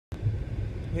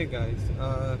Hey guys,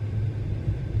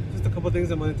 just a couple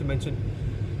things I wanted to mention.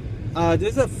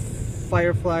 There's a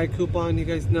Firefly coupon, you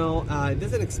guys know. It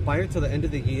doesn't expire till the end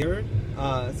of the year,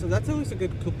 so that's always a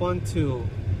good coupon to.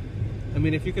 I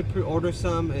mean, if you could pre-order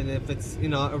some, and if it's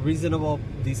a reasonable,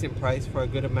 decent price for a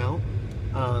good amount,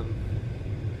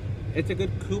 it's a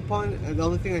good coupon. And the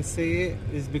only thing I say it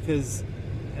is because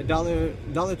at Dollar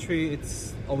Tree,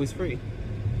 it's always free,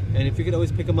 and if you could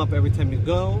always pick them up every time you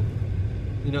go.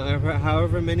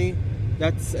 However many,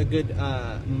 that's a good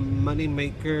money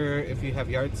maker if you have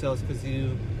yard sales, because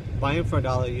you buy them for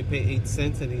 $1, you pay 8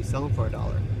 cents, and you sell them for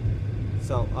 $1.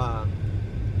 So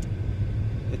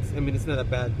it's not a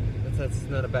bad that's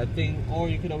not a bad thing. Or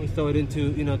you can always throw it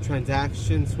into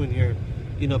transactions when you're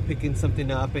picking something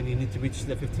up and you need to reach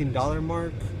the $15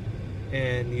 mark,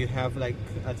 and you have like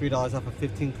 $3 off a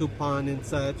 15 coupon and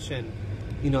such, and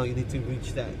you need to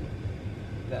reach that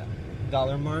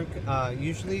dollar mark.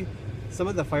 Usually some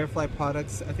of the Firefly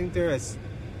products, I think they're as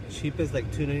cheap as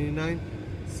like $2.99.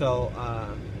 So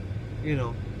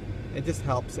it just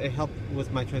helps. It helped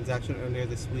with my transaction earlier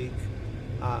this week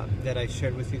that I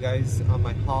shared with you guys on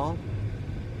my haul.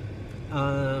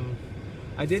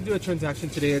 I did do a transaction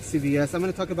today at CVS. I'm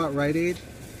going to talk about Rite Aid,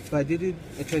 but I did do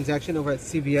a transaction over at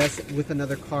CVS with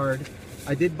another card.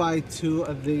 I did buy 2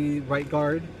 of the Right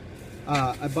Guard.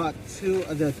 I bought 2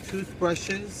 of the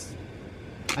toothbrushes.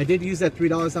 I did use that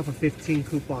 $3 off a 15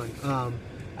 coupon.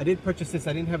 I did purchase this.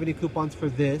 I didn't have any coupons for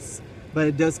this, but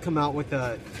it does come out with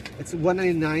it's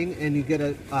 $1.99, and you get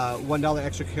a $1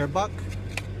 extra care buck.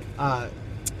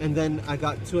 And then I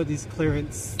got 2 of these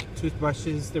clearance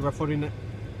toothbrushes. They were 59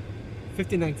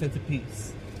 cents a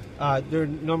piece. They're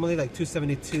normally like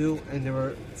 $2.72, and they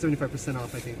were 75%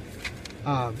 off, I think.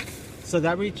 So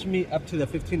that reached me up to the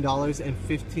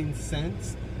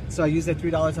 $15.15. So I used that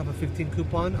 $3 off a 15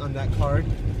 coupon on that card,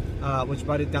 which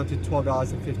brought it down to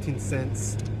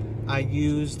 $12.15. I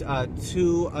used 2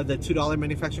 of the $2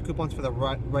 manufacturer coupons for the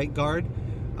Right Guard,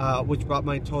 which brought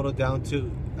my total down to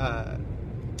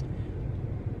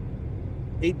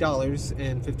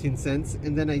 $8.15.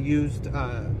 And then I used 2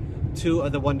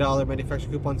 of the $1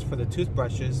 manufacturer coupons for the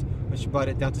toothbrushes, which brought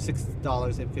it down to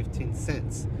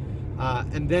 $6.15.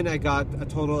 And then I got a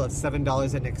total of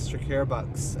 $7 in extra care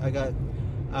bucks. I got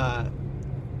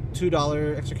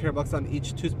 $2 extra care bucks on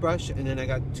each toothbrush, and then I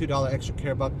got $2 extra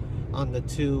care buck on the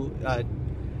 2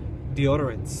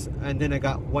 deodorants, and then I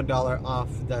got $1 off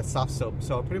the soft soap.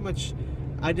 So pretty much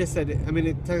I just said, I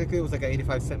mean, technically it was like an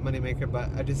 85-cent money maker, but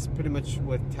I just pretty much,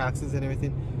 with taxes and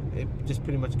everything, it just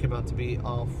pretty much came out to be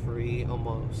all free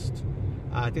almost.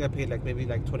 I think I paid like maybe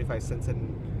like 25 cents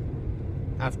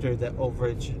after the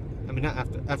overage. I mean, not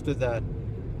after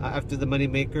the money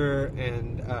maker,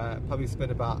 and probably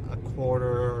spent about a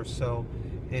quarter or so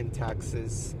in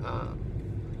taxes.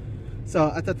 So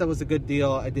I thought that was a good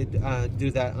deal. I did do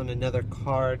that on another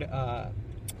card.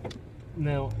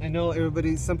 Now I know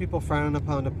some people frown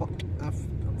upon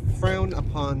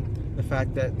the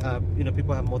fact that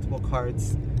people have multiple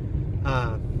cards.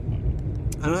 I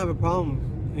don't have a problem.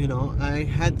 I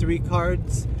had 3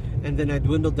 cards, and then I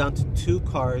dwindled down to 2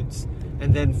 cards.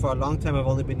 And then for a long time, I've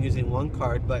only been using 1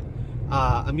 card, but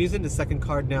I'm using the second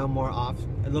card now a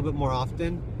little bit more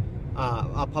often.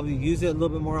 I'll probably use it a little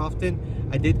bit more often.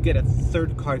 I did get a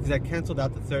 3rd card because I canceled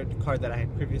out the 3rd card that I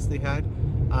had previously had.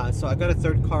 So I got a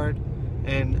 3rd card,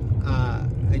 and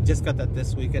I just got that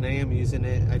this week, and I am using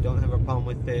it. I don't have a problem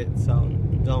with it, so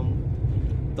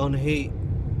don't hate.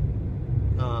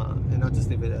 And I'll just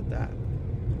leave it at that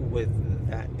with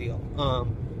that deal.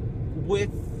 With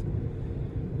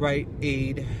Rite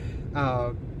Aid,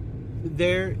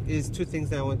 there is 2 things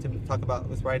that I want to talk about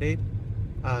with Rite Aid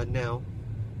now.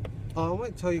 I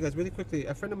want to tell you guys really quickly,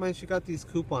 a friend of mine, she got these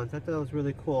coupons. I thought that was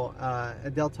really cool.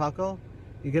 At Del Taco,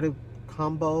 you get a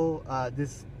combo,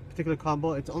 this particular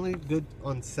combo. It's only good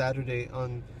on Saturday,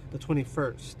 on the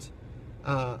 21st.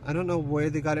 I don't know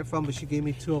where they got it from, but she gave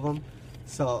me 2 of them.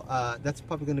 So that's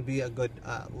probably going to be a good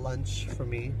lunch for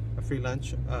me, a free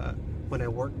lunch when I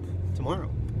work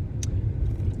tomorrow.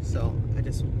 So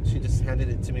she just handed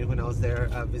it to me when I was there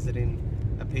visiting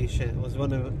a patient. It was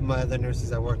one of my other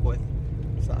nurses I work with.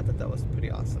 So I thought that was pretty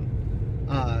awesome.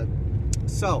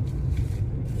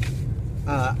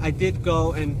 I did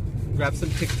go and grab some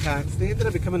Tic Tacs. They ended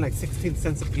up becoming like 16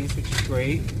 cents a piece, which is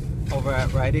great, over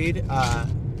at Rite Aid. I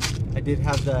did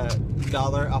have the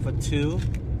 $1 off of 2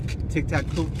 Tic Tac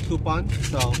coupon,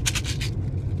 so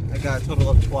I got a total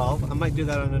of 12. I might do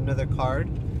that on another card.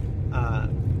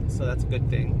 So that's a good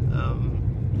thing.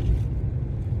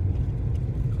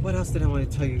 What else did I want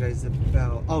to tell you guys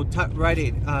about? Oh, Rite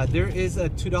Aid. There is a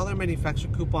 $2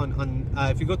 manufacturer coupon on,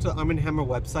 if you go to the Arm & Hammer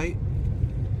website,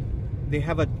 they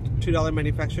have a $2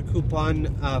 manufacturer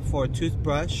coupon for a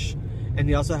toothbrush, and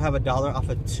they also have $1 off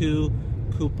a 2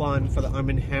 coupon for the Arm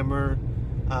 & Hammer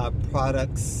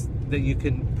products that you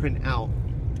can print out.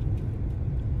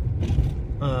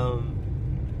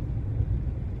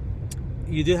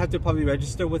 You do have to probably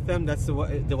register with them. That's the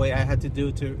way I had to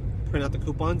do to print out the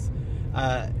coupons.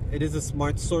 It is a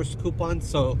Smart Source coupon,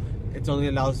 so it only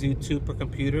allows you 2 per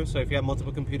computer. So if you have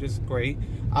multiple computers, great.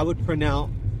 I would print out,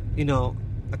 you know,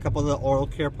 a couple of the oral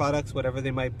care products, whatever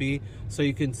they might be, so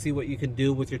you can see what you can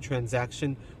do with your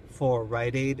transaction for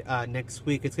Rite Aid next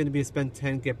week. It's going to be a spend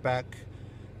 10, get back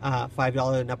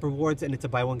 $5 and up rewards, and it's a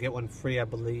buy one get one free, I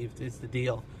believe is the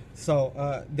deal.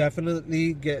 So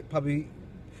definitely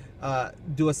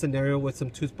do a scenario with some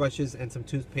toothbrushes and some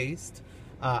toothpaste.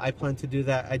 I plan to do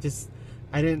that. I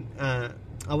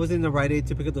was in the Rite Aid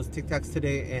to pick up those Tic Tacs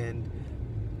today, and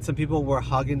some people were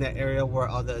hogging that area where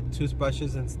all the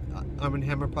toothbrushes and Arm &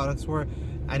 Hammer products were.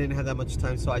 I didn't have that much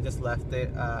time, so I just left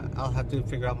it. I'll have to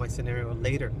figure out my scenario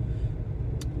later.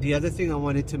 The other thing I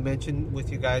wanted to mention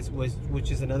with you guys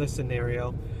which is another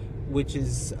scenario, which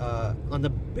is on the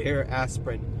Bayer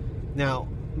aspirin. Now,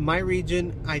 my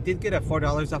region, I did get a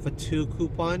 $4 off a 2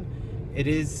 coupon. It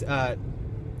is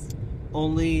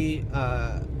only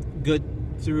good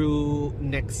through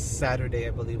next Saturday,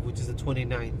 I believe, which is the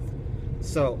 29th.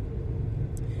 So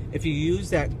if you use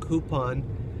that coupon,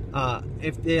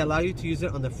 if they allow you to use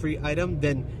it on the free item,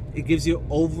 then it gives you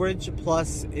overage,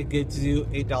 plus it gives you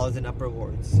 $8 in up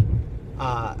rewards.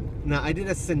 Now, I did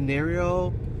a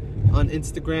scenario on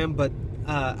Instagram, but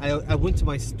I went to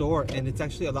my store, and it's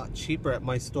actually a lot cheaper at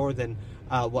my store than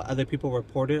what other people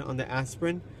reported on the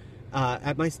aspirin.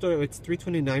 At my store, it's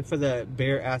 $3.29 for the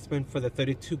Bayer aspirin for the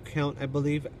 32 count, I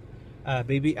believe,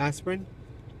 baby aspirin.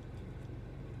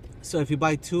 So if you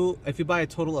buy a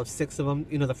total of 6 of them,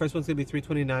 you know, the first one's gonna be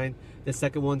 $3.29, the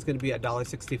second one's gonna be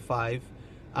 $1.65.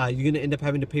 You're gonna end up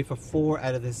having to pay for 4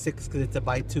 out of the 6 because it's a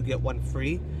buy 2 get 1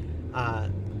 free.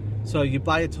 So you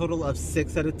buy a total of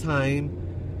 6 at a time,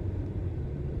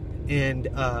 and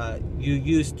you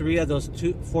use 3 of those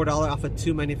 $4 off of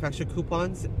 2 manufacturer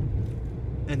coupons,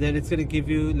 and then it's gonna give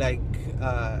you like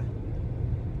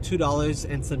 $2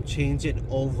 and some change in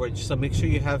overage. So make sure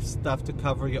you have stuff to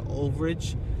cover your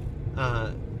overage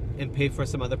and pay for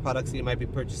some other products that you might be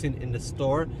purchasing in the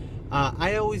store.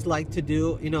 I always like to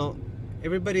do, you know,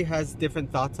 everybody has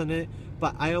different thoughts on it,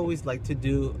 but I always like to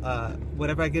do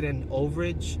whatever I get in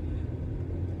overage,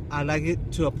 I like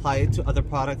it to apply it to other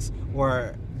products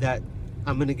where that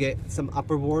I'm gonna get some up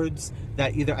rewards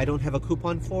that either I don't have a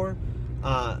coupon for,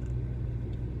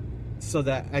 so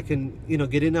that I can, you know,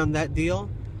 get in on that deal,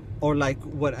 or like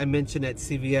what I mentioned at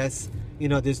CVS, you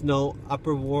know,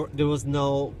 there was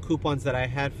no coupons that I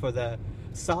had for the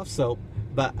soft soap,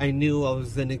 but I knew I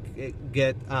was gonna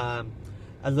get a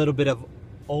little bit of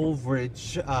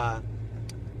overage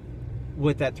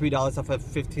with that $3 off a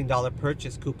 $15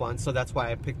 purchase coupon, so that's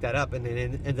why I picked that up, and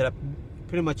it ended up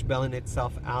pretty much bailing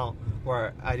itself out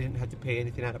where I didn't have to pay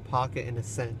anything out of pocket in a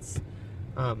sense.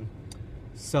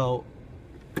 So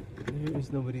there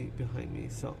is nobody behind me,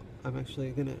 so I'm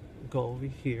actually gonna go over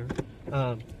here.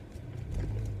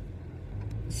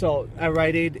 So at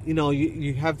Rite Aid, you know,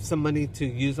 you have some money to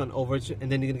use on overage,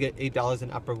 and then you're gonna get $8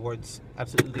 in up rewards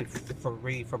absolutely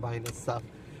free for buying this stuff.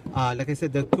 Like I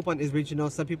said, the coupon is regional.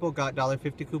 Some people got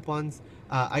 $1.50 coupons.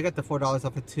 I got the $4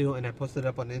 off of 2, and I posted it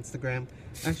up on Instagram.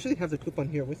 I actually have the coupon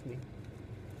here with me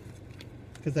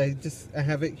because I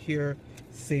have it here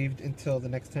saved until the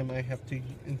next time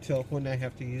until when I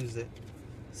have to use it.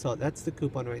 So that's the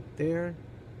coupon right there.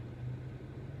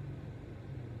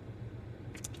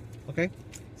 Okay,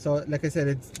 so like I said,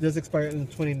 it does expire on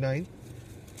the 29th,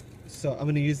 so I'm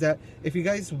going to use that. If you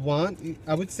guys want,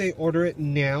 I would say order it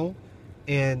now,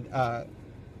 and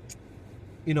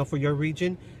you know, for your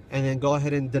region, and then go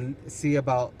ahead and see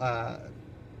about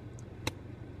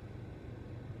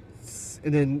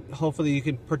and then hopefully you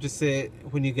can purchase it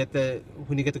when you get the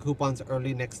coupons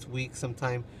early next week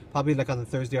sometime. Probably like on the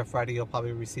Thursday or Friday, you'll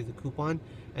probably receive the coupon,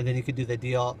 and then you could do the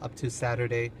deal up to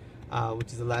Saturday, which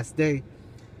is the last day.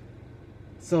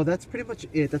 So that's pretty much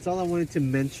it. That's all I wanted to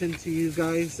mention to you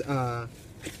guys.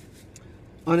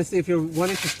 Honestly, if you're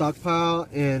wanting to stockpile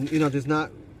and, you know, there's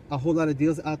not a whole lot of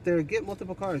deals out there, get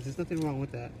multiple cards. There's nothing wrong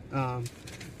with that.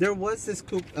 There was this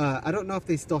I don't know if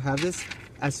they still have this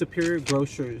at Superior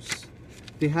Grocers.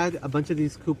 They had a bunch of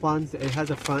these coupons. It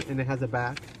has a front and it has a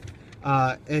back.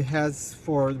 It has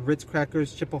for Ritz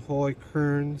Crackers, Chip Ahoy,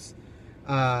 Kern's,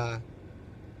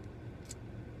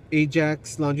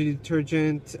 Ajax laundry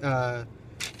detergent,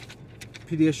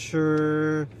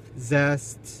 Pediasure,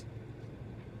 Zest,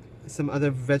 some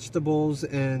other vegetables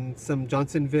and some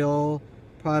Johnsonville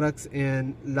products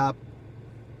and La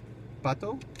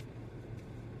Pato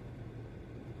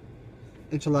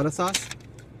enchilada sauce.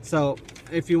 So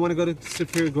if you want to go to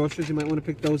Superior Grocers, you might want to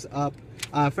pick those up.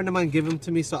 A friend of mine gave them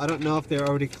to me, so I don't know if they're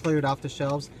already cleared off the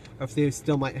shelves or if they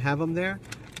still might have them there.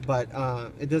 But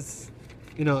it does,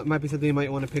 you know, it might be something you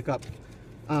might want to pick up.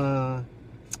 The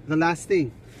last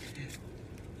thing,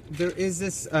 there is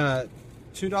this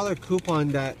 $2 coupon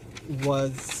that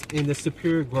was in the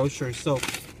Superior Grocers. So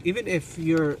even if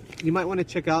you might want to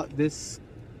check out this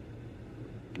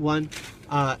one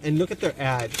and look at their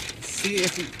ad. See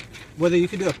whether you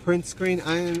can do a print screen.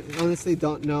 I honestly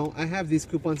don't know. I have these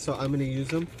coupons, so I'm going to use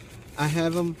them. I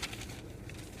have them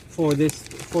for this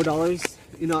 $4.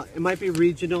 You know, it might be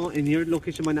regional and your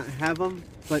location might not have them,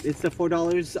 but it's the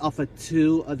 $4 off of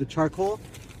 2 of the charcoal.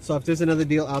 So if there's another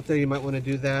deal out there, you might want to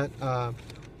do that.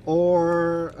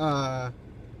 Or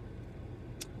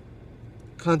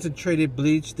concentrated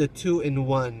bleach, the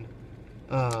 2-in-1.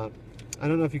 I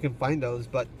don't know if you can find those,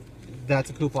 but that's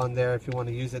a coupon there if you want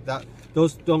to use it.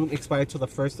 Those don't expire till the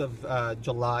 1st of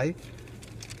July.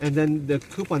 And then the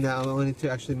coupon that I wanted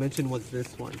to actually mention was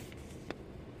this one.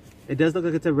 It does look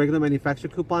like it's a regular manufacturer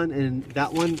coupon, and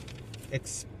that one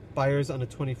expires on the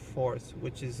 24th,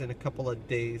 which is in a couple of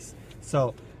days.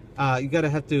 So you gotta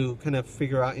have to kind of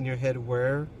figure out in your head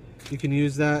where you can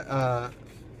use that.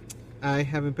 I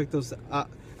haven't picked those up.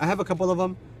 I have a couple of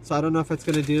them, so I don't know if I'm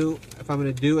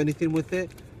gonna do anything with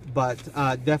it. But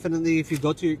definitely, if you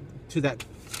go to that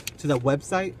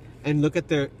website and look at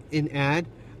their in-ad,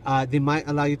 they might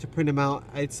allow you to print them out.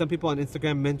 Some people on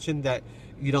Instagram mentioned that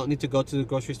you don't need to go to the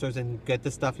grocery stores and get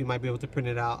the stuff. You might be able to print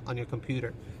it out on your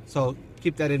computer. So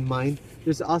keep that in mind.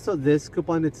 There's also this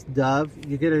coupon. It's Dove.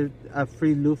 You get a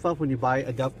free loofah when you buy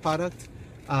a Dove product.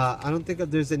 I don't think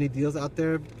that there's any deals out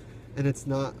there, and it's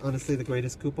not honestly the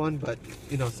greatest coupon, but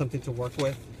you know, something to work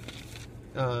with.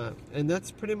 And that's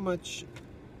pretty much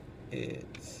it.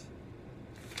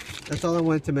 That's all I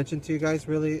wanted to mention to you guys,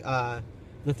 really.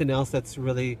 Nothing else that's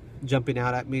really jumping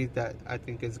out at me that I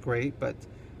think is great, but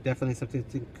definitely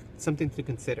something to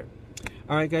consider.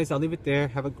 All right, guys, I'll leave it there.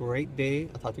 Have a great day.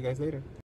 I'll talk to you guys later.